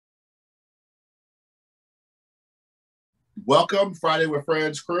Welcome, Friday with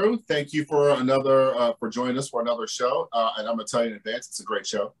Friends crew. Thank you for for joining us for another show. And I'm gonna tell you in advance, it's a great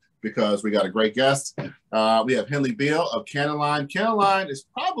show because we got a great guest. We have Henley Beall of Cannaline. Cannaline is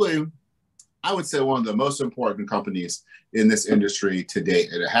probably, I would say, one of the most important companies in this industry to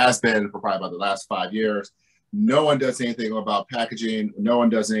date. And it has been for probably about the last 5 years. No one does anything about packaging. No one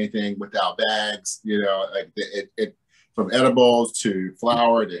does anything without bags. From edibles to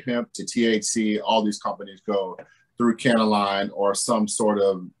flower to hemp to THC, all these companies go through Cannaline or some sort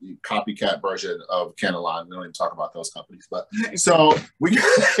of copycat version of Cannaline. We don't even talk about those companies, but so we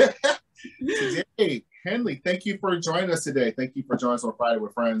today, Henley, thank you for joining us today. Thank you for joining us on Friday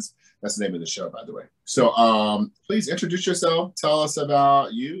with Friends. That's the name of the show, by the way. So please introduce yourself. Tell us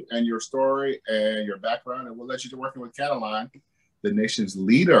about you and your story and your background, and we'll let you to working with Cannaline, the nation's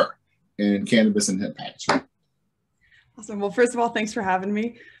leader in cannabis and hemp packaging. Awesome. Well, first of all, thanks for having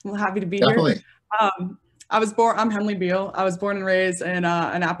me. I'm happy to be Definitely. here. I'm Henley Beall. I was born and raised in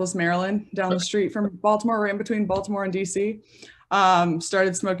Annapolis, Maryland, down the street from Baltimore, right in between Baltimore and DC.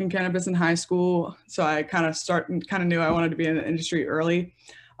 Started smoking cannabis in high school, so I kind of knew I wanted to be in the industry early.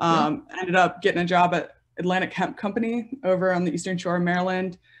 Ended up getting a job at Atlantic Hemp Company over on the Eastern Shore of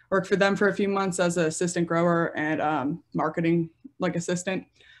Maryland. Worked for them for a few months as an assistant grower and marketing assistant,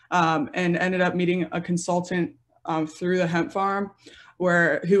 and ended up meeting a consultant through the hemp farm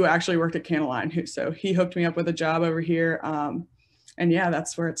who actually worked at Cannaline. So he hooked me up with a job over here. And yeah,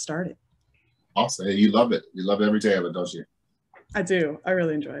 that's where it started. Awesome. You love it. You love every day of it, don't you? I do. I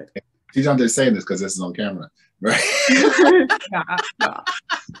really enjoy it. She's not just saying this because this is on camera, right?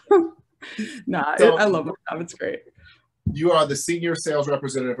 Nah, So, I love my job. It's great. You are the senior sales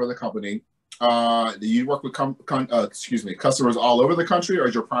representative for the company. You work with customers all over the country, or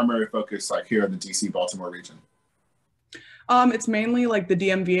is your primary focus like here in the DC, Baltimore region? It's mainly like the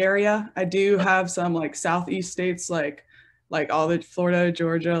DMV area. I do have some like Southeast states, like all the Florida,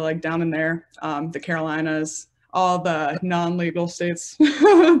 Georgia, like down in there, the Carolinas, all the non-legal states,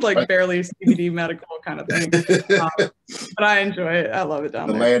 like Right. barely CBD medical kind of thing. But I enjoy it. I love it down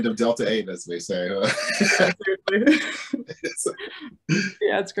The there. land of Delta 8, as they say. Yeah, seriously.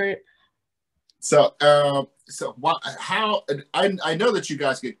 Yeah, it's great. So, I know that you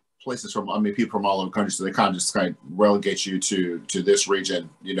guys get places from, people from all over the country, so they kind of relegate you to this region,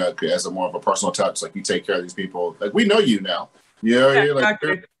 as a more of a personal touch. Like you take care of these people. Like we know you now. Yeah, You're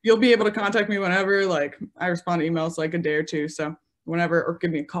exactly. You'll be able to contact me whenever. Like I respond to emails like a day or two, so whenever, or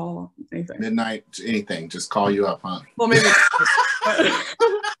give me a call, anything. Midnight, anything. Just call you up, huh? Well, maybe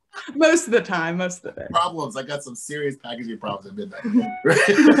most of the time, most of the day. Problems. I got some serious packaging problems at midnight.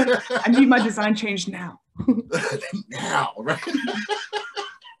 I need my design changed now. Now, right?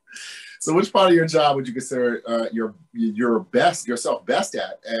 So which part of your job would you consider yourself best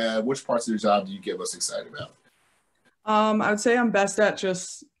at, and which parts of your job do you get most excited about? I would say I'm best at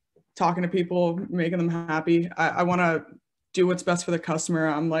just talking to people, making them happy. I want to do what's best for the customer.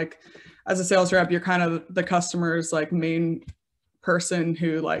 I'm like, as a sales rep, you're kind of the customer's like main person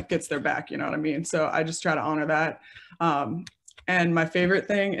who like gets their back, you know what I mean? So I just try to honor that. And my favorite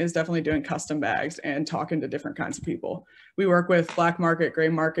thing is definitely doing custom bags and talking to different kinds of people. We work with black market, gray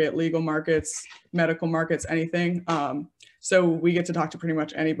market, legal markets, medical markets, anything. So we get to talk to pretty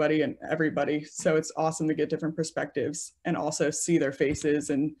much anybody and everybody. So it's awesome to get different perspectives and also see their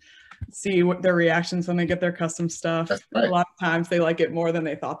faces and see what their reactions when they get their custom stuff. That's right. A lot of times they like it more than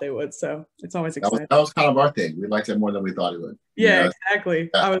they thought they would. So it's always exciting. That was kind of our thing. We liked it more than we thought it would. Yeah,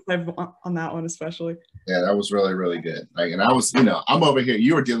 exactly. Yeah. I was on that one especially. Yeah, that was really, really good. Like, and I was, I'm over here.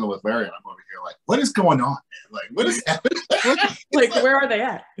 You were dealing with Larry, and I'm over here like, what is going on? Like, what is happening? Like, where are they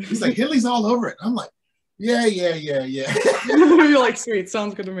at? He's like, Henley's all over it. I'm like, yeah. You're like, sweet,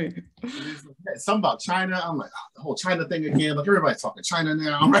 sounds good to me. Something about China. I'm like, oh, the whole China thing again. Like, everybody's talking China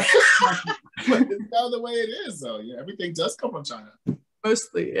now. I'm like, but it's not the way it is, though. Yeah, everything does come from China.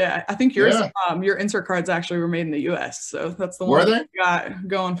 Mostly, yeah. I think your insert cards actually were made in the U.S., so that's the one we got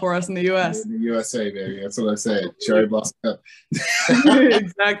going for us in the U.S. In the USA, baby. That's what I said. Cherry blossom cup.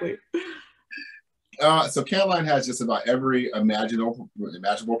 Exactly. So Cannaline has just about every imaginable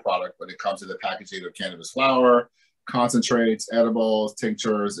product when it comes to the packaging of cannabis flower, concentrates, edibles,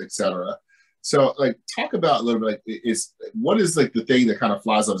 tinctures, etc. So, like, talk about a little bit. What is like the thing that kind of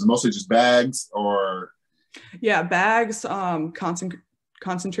flies up? Is it mostly just bags, or? Yeah, bags,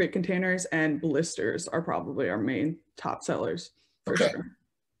 concentrate containers, and blisters are probably our main top sellers for sure.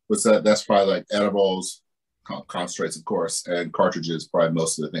 What's that? That's probably like edibles, concentrates, of course, and cartridges. Probably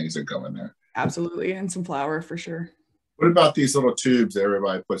most of the things that go in there. Absolutely, and some flour for sure. What about these little tubes that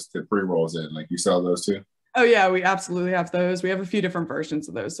everybody puts the pre-rolls in? Like, you sell those too? Oh yeah, we absolutely have those. We have a few different versions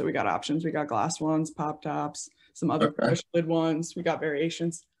of those, so we got options. We got glass ones, pop tops, some other Okay. push lid ones. We got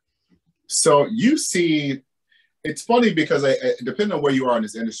variations. So you see, it's funny because depending on where you are in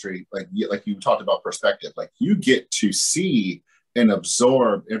this industry, like you talked about perspective, like you get to see and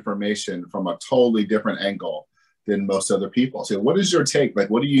absorb information from a totally different angle than most other people. So what is your take? Like,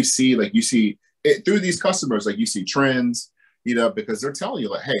 what do you see? Like you see it through these customers, like you see trends, you know, because they're telling you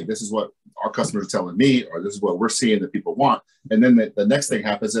like, hey, this is what our customers are telling me, or this is what we're seeing that people want. And then the next thing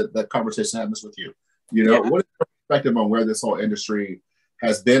happens, that conversation happens with you. You know, what is your perspective on where this whole industry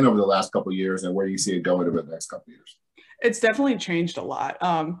has been over the last couple of years and where you see it going over the next couple of years? It's definitely changed a lot.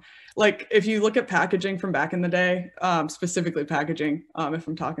 Like if you look at packaging from back in the day, specifically packaging, if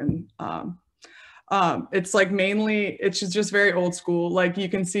I'm talking, it's like mainly, it's just very old school. Like you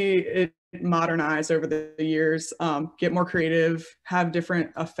can see it modernize over the years, get more creative, have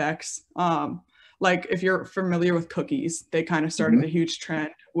different effects. Like if you're familiar with cookies, they kind of started a huge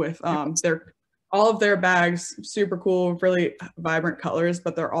trend with all of their bags, super cool, really vibrant colors,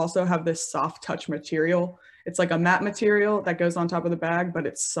 but they also have this soft touch material. It's like a matte material that goes on top of the bag, but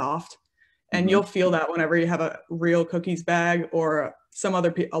it's soft. And you'll feel that whenever you have a real cookies bag, or some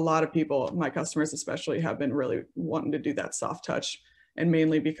other, a lot of people, my customers especially, have been really wanting to do that soft touch. And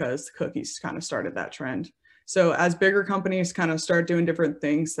mainly because cookies kind of started that trend. So as bigger companies kind of start doing different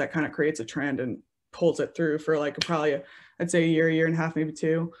things, that kind of creates a trend and pulls it through for like probably, I'd say a year and a half, maybe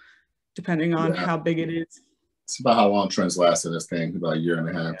two, depending on how big it is. It's about how long trends last in this thing, about a year and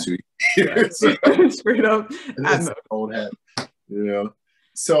a half, 2 years. Straight up. It's an old hat, you know.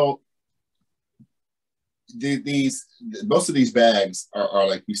 So these most of these bags are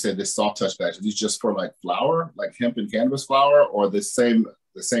like you said, this soft touch bags. Are these just for like flower, like hemp and cannabis flower, or the same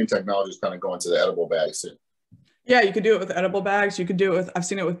technology is kind of going to the edible bags too? Yeah, you could do it with edible bags. You could do it with, I've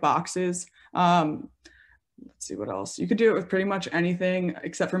seen it with boxes. Let's see what else. You could do it with pretty much anything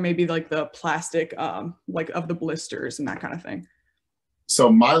except for maybe like the plastic, like of the blisters and that kind of thing. So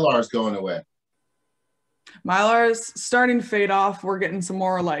Mylar is going away. Mylar is starting to fade off. We're getting some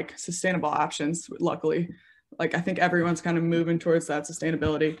more like sustainable options, luckily. Like I think everyone's kind of moving towards that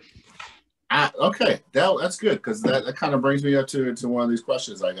sustainability. Okay, that's good, because that kind of brings me up to one of these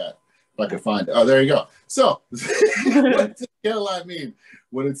questions I got. If I can find it. Oh, there you go. So what does Cannaline mean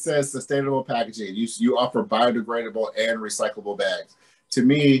when it says sustainable packaging? You offer biodegradable and recyclable bags. To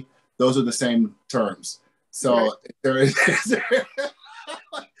me, those are the same terms. So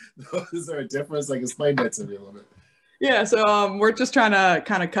is there a difference? Like, explain that to me a little bit. Yeah, so we're just trying to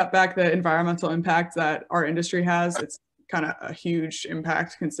kind of cut back the environmental impact that our industry has. It's kind of a huge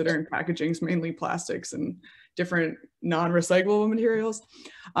impact considering packaging is mainly plastics and different non-recyclable materials.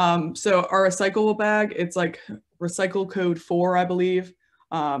 So our recyclable bag, it's like recycle code 4, I believe.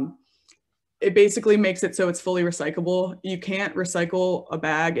 It basically makes it so it's fully recyclable. You can't recycle a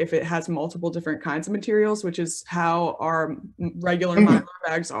bag if it has multiple different kinds of materials, which is how our regular Mylar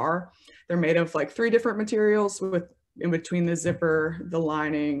bags are. They're made of like 3 different materials with in between the zipper, the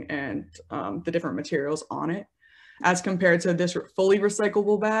lining, and the different materials on it. As compared to this fully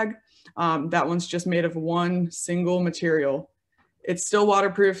recyclable bag, that one's just made of one single material. It's still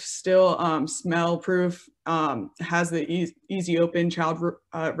waterproof, still smell proof, has the easy open, child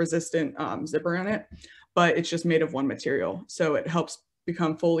resistant zipper in it, but it's just made of one material. So it helps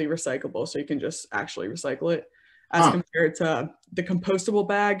become fully recyclable. So you can just actually recycle it, as compared to the compostable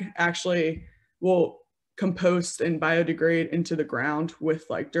bag actually will compost and biodegrade into the ground with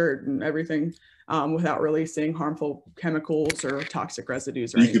like dirt and everything, without releasing harmful chemicals or toxic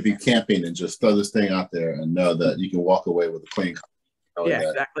residues. You could be camping and just throw this thing out there and know that you can walk away with a clean. Yeah,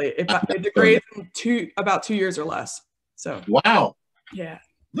 exactly. It degrades in about 2 years or less. So wow. Yeah.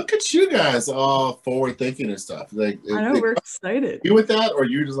 Look at you guys, all forward thinking and stuff. Like, I know, we're excited. You with that, or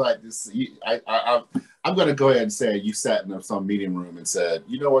you just like this? I'm going to go ahead and say you sat in some meeting room and said,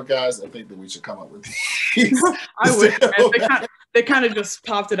 you know what, guys, I think that we should come up with these. I wish, man. They kind of just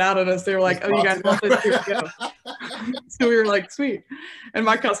popped it out at us. They were like, oh, you guys want this? Here we go. So we were like, sweet. And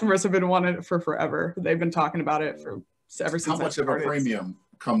my customers have been wanting it for forever. They've been talking about it for ever since. How much of a premium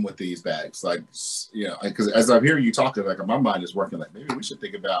come with these bags? Like, you know, because as I'm hearing you talking, like my mind is working, like maybe we should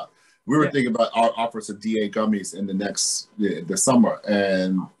think about, we were thinking about our offers of DA gummies in the summer,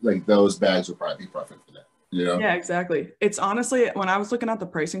 and like those bags would probably be perfect for that. You know? Yeah, exactly. It's honestly, when I was looking at the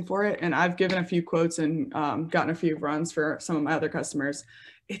pricing for it, and I've given a few quotes and gotten a few runs for some of my other customers,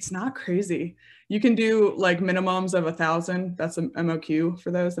 it's not crazy. You can do like minimums of 1,000. That's a MOQ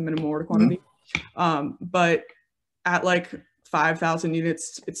for those, the minimum order quantity. But at like 5,000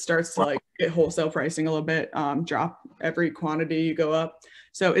 units, it starts to like get wholesale pricing a little bit, drop every quantity you go up.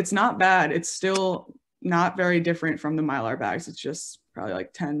 So it's not bad. It's still not very different from the Mylar bags. It's just probably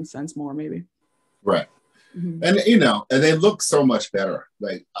like 10 cents more maybe. Right. Mhm. And, you know, and they look so much better.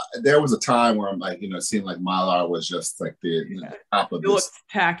 Like there was a time where I'm like, you know, it seemed like Mylar was just like the, you know, top of It this. looks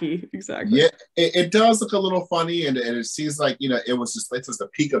tacky. Exactly. Yeah, it does look a little funny, and it seems like, you know, it was the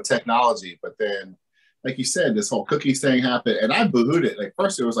peak of technology. But then, like you said, this whole cookies thing happened, and I boohooed it. Like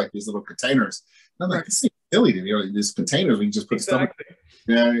first, it was like these little containers. And I'm like, this seems silly to me. You know, these containers we can just put stuff.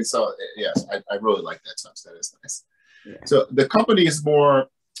 Yeah, so yes, I really like that touch. That is nice. Yeah. So the company is more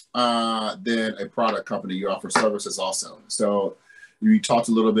than a product company. You offer services also. So you talked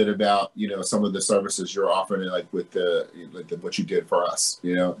a little bit about, you know, some of the services you're offering, like with what you did for us.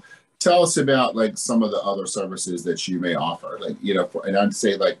 You know, tell us about like some of the other services that you may offer. Like, you know, and I'd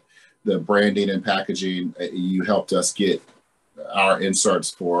say like the branding and packaging. You helped us get our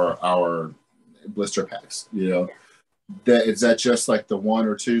inserts for our blister packs. You know, is that just like the one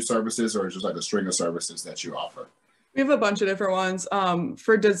or two services, or just like a string of services that you offer? We have a bunch of different ones.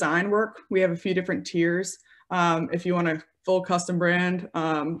 For design work, we have a few different tiers. If you want a full custom brand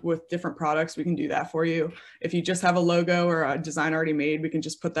with different products, we can do that for you. If you just have a logo or a design already made, we can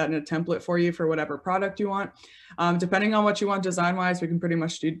just put that in a template for you for whatever product you want. Depending on what you want design-wise, we can pretty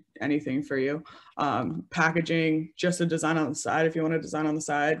much do anything for you. Packaging, just a design on the side. If you want a design on the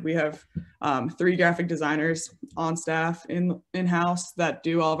side, we have 3 graphic designers on staff in-house that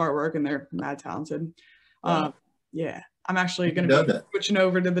do all of our work, and they're mad talented. Wow. Yeah, I'm actually going to be switching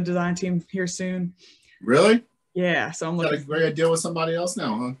over to the design team here soon. Really? Yeah, so I'm looking. Got a great deal with somebody else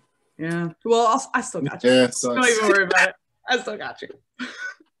now, huh? Yeah. Well, I still got you. Yeah, so don't even worry about it. I still got you.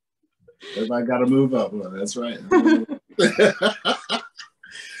 Everybody got to move up. Well, that's right.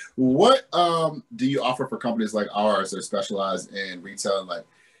 What do you offer for companies like ours that specialize in retail, like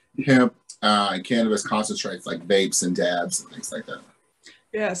hemp and cannabis concentrates, like vapes and dabs and things like that?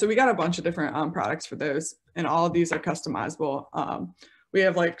 Yeah, so we got a bunch of different products for those, and all of these are customizable. We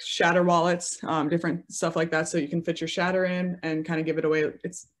have like shatter wallets, different stuff like that, so you can fit your shatter in and kind of give it away.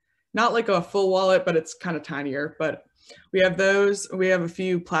 It's not like a full wallet, but it's kind of tinier. But we have those. We have a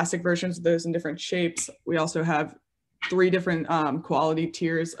few plastic versions of those in different shapes. We also have 3 different quality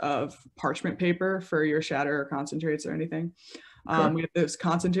tiers of parchment paper for your shatter or concentrates or anything. Okay. We have those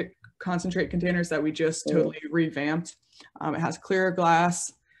concentrate containers that we just totally revamped. It has clear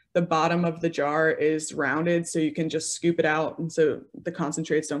glass. The bottom of the jar is rounded, so you can just scoop it out, and so the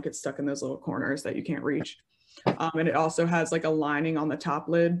concentrates don't get stuck in those little corners that you can't reach. And it also has like a lining on the top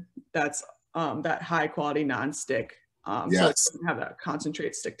lid that's that high quality non-stick. Yes. So it doesn't have that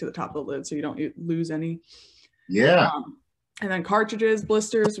concentrate stick to the top of the lid, so you don't lose any. Yeah. And then cartridges,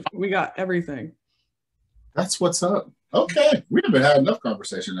 blisters, we got everything. That's what's up. Okay, we haven't had enough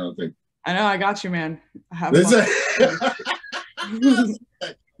conversation, I don't think. I know, I got you, man. I have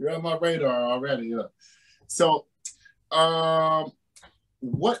You're on my radar already. Yeah. So,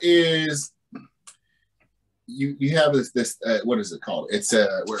 what is you have this what is it called? It's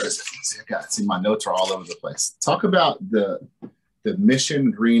where is it? God, see, my notes are all over the place. Talk about the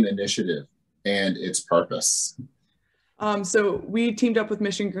Mission Green initiative and its purpose. So we teamed up with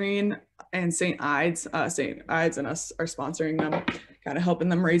Mission Green and St. Ides. St. Ides and us are sponsoring them, kind of helping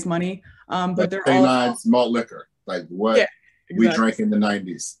them raise money. But they're St. Ides malt liquor, like what? Yeah. Exactly. We drank in the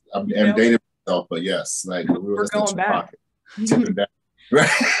 90s. I'm dating myself, but yes, like we were going back. Tipping back. Right.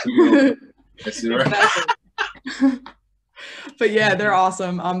 That's it, right? But yeah, they're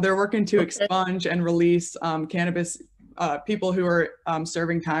awesome. They're working to expunge and release cannabis people who are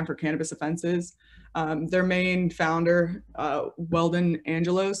serving time for cannabis offenses. Their main founder, Weldon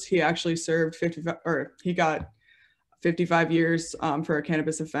Angelos, he actually served 55 years for a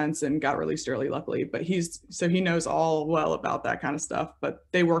cannabis offense and got released early, luckily. But he knows all well about that kind of stuff. But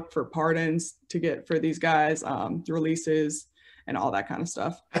they work for pardons to get for these guys, releases, and all that kind of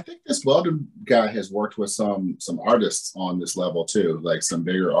stuff. I think this Weldon guy has worked with some artists on this level too, like some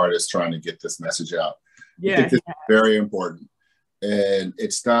bigger artists trying to get this message out. Yeah, I think this is very important. And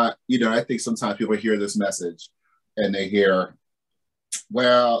it's not, you know, I think sometimes people hear this message and they hear,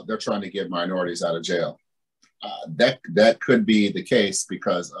 well, they're trying to get minorities out of jail. That could be the case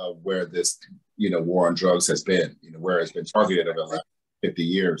because of where this, you know, war on drugs has been, you know, where it's been targeted over the last 50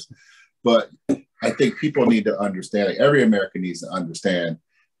 years. But I think people need to understand, like, every American needs to understand,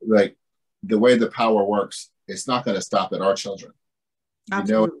 like, the way the power works, it's not going to stop at our children.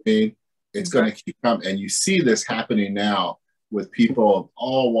 Absolutely. You know what I mean? It's going to keep coming. And you see this happening now with people of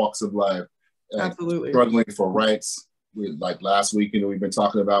all walks of life, struggling for rights. Like last week, you know, we've been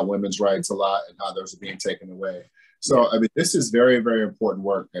talking about women's rights a lot and how those are being taken away. So, I mean, this is very, very important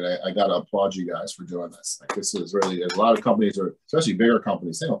work, and I got to applaud you guys for doing this. Like, this is really, there's a lot of companies, or especially bigger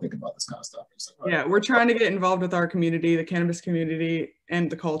companies, they don't think about this kind of stuff. Like, yeah, we're trying to get involved with our community, the cannabis community, and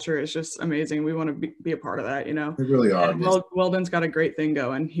the culture is just amazing. We want to be a part of that, you know. They really are. Weldon's got a great thing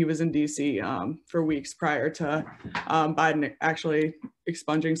going. He was in DC for weeks prior to Biden actually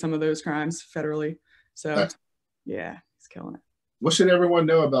expunging some of those crimes federally. So, yeah, he's killing it. What should everyone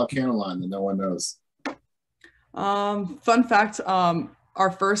know about Cannaline that no one knows? Fun fact,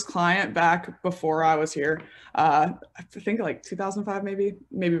 our first client back before I was here, I think like 2005, maybe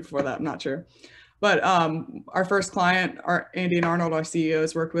before that, I'm not sure. But our first client, Andy and Arnold, our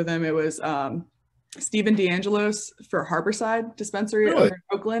CEOs, worked with him. It was Stephen DeAngelos for Harborside Dispensary over in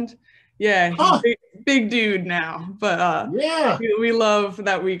Oakland. Yeah, he's big dude now. But yeah, we love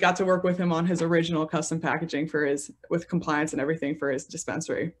that we got to work with him on his original custom packaging with compliance and everything for his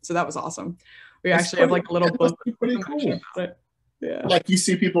dispensary. So that was awesome. We actually have like a little book. Pretty cool. Yeah. Like you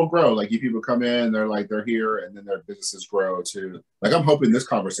see people grow, like you people come in, they're here, and then their businesses grow too. Like I'm hoping this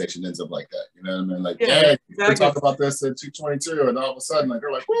conversation ends up like that. You know what I mean? Like, yeah, exactly. We talk about this at 222, and all of a sudden, like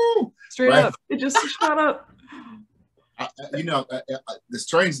they're like, woo! Straight up, it just shut up.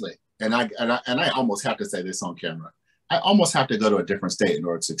 Strangely, and I almost have to say this on camera. I almost have to go to a different state in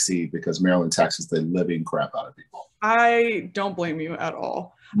order to succeed because Maryland taxes the living crap out of people. I don't blame you at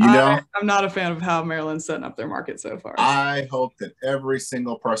all. You know, I'm not a fan of how Maryland's setting up their market so far. I hope that every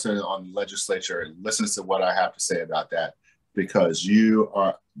single person on the legislature listens to what I have to say about that, because you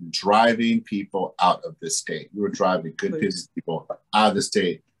are driving people out of this state. You are driving good business people out of the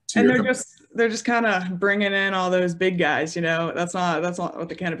state. And they're just kind of bringing in all those big guys. You know, that's not what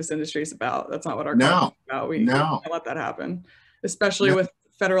the cannabis industry is about. That's not what our company is about. We can't let that happen, especially with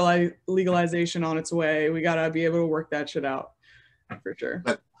federal legalization on its way. We got to be able to work that shit out for sure.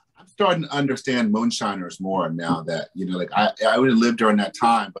 But I'm starting to understand moonshiners more now that, you know, like I would have lived during that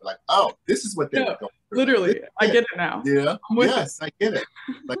time, but like, oh, this is what they were going through. Literally, I get it now. Yeah, yes, I get it.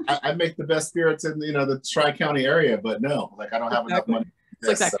 Like I make the best spirits in, you know, the Tri-County area, but no, like I don't have enough money.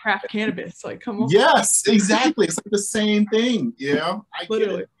 It's like that craft cannabis. Like, come on. Yes, exactly. It's like the same thing. You know,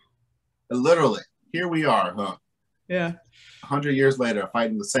 literally. Here we are, huh? Yeah. 100 years later,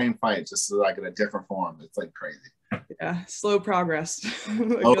 fighting the same fight, just like in a different form. It's like crazy. Yeah, slow progress.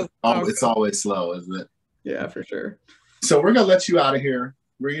 It's always slow, isn't it? Yeah, for sure. So we're gonna let you out of here.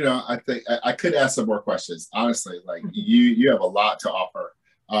 I think I could ask some more questions. Honestly, like you have a lot to offer.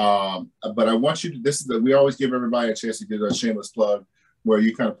 But I want you to. We always give everybody a chance to give a shameless plug, where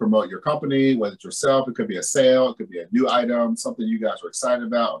you kind of promote your company, whether it's yourself, it could be a sale, it could be a new item, something you guys are excited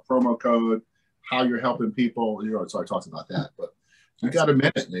about, a promo code, how you're helping people. You know, so I talked about that, but you got a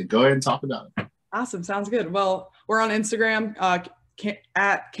minute, then go ahead and talk about it. Awesome, sounds good. Well, we're on Instagram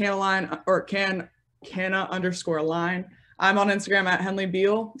at Cannaline or Canna_line. I'm on Instagram at Henley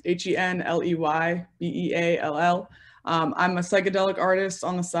Beall, HenleyBeall. I'm a psychedelic artist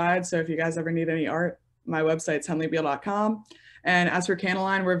on the side, so if you guys ever need any art, my website's henleybeall.com. And as for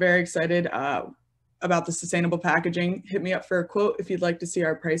Cannaline, we're very excited about the sustainable packaging. Hit me up for a quote if you'd like to see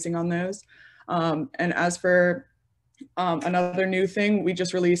our pricing on those. And as for another new thing, we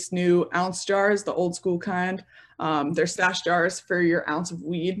just released new ounce jars, the old school kind. They're stash jars for your ounce of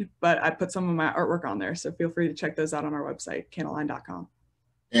weed, but I put some of my artwork on there. So feel free to check those out on our website, cannaline.com.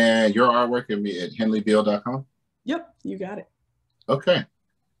 And your artwork can be at henleybeall.com? Yep, you got it. Okay.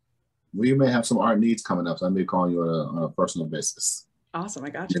 We may have some art needs coming up, so I may be calling you on a personal basis. Awesome. I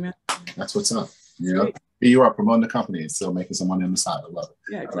got you, man. That's what's up. You know, you are promoting the company and still making some money on the side. I love it.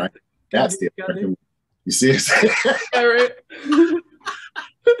 Yeah, exactly. Right? That's the you see it? All right.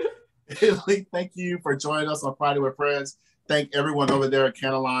 Thank you for joining us on Friday with Friends. Thank everyone over there at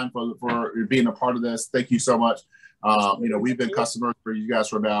Cannaline for being a part of this. Thank you so much. You know, we've been customers for you guys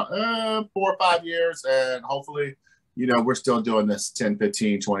for about 4 or 5 years, and hopefully, you know, we're still doing this 10,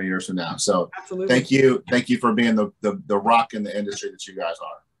 15, 20 years from now. So absolutely. Thank you for being the rock in the industry that you guys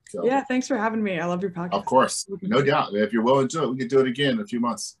are. So, yeah, thanks for having me. I love your podcast. Of course, no doubt. If you're willing to, we can do it again in a few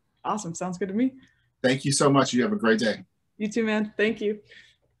months. Awesome. Sounds good to me. Thank you so much. You have a great day. You too, man. Thank you.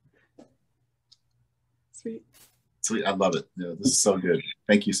 Sweet. Sweet. I love it. Yeah, this is so good.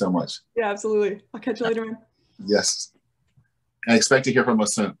 Thank you so much. Yeah, absolutely. I'll catch you later, man. Yes. I expect to hear from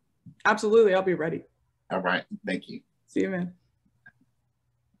us soon. Absolutely. I'll be ready. All right. Thank you. See you, man.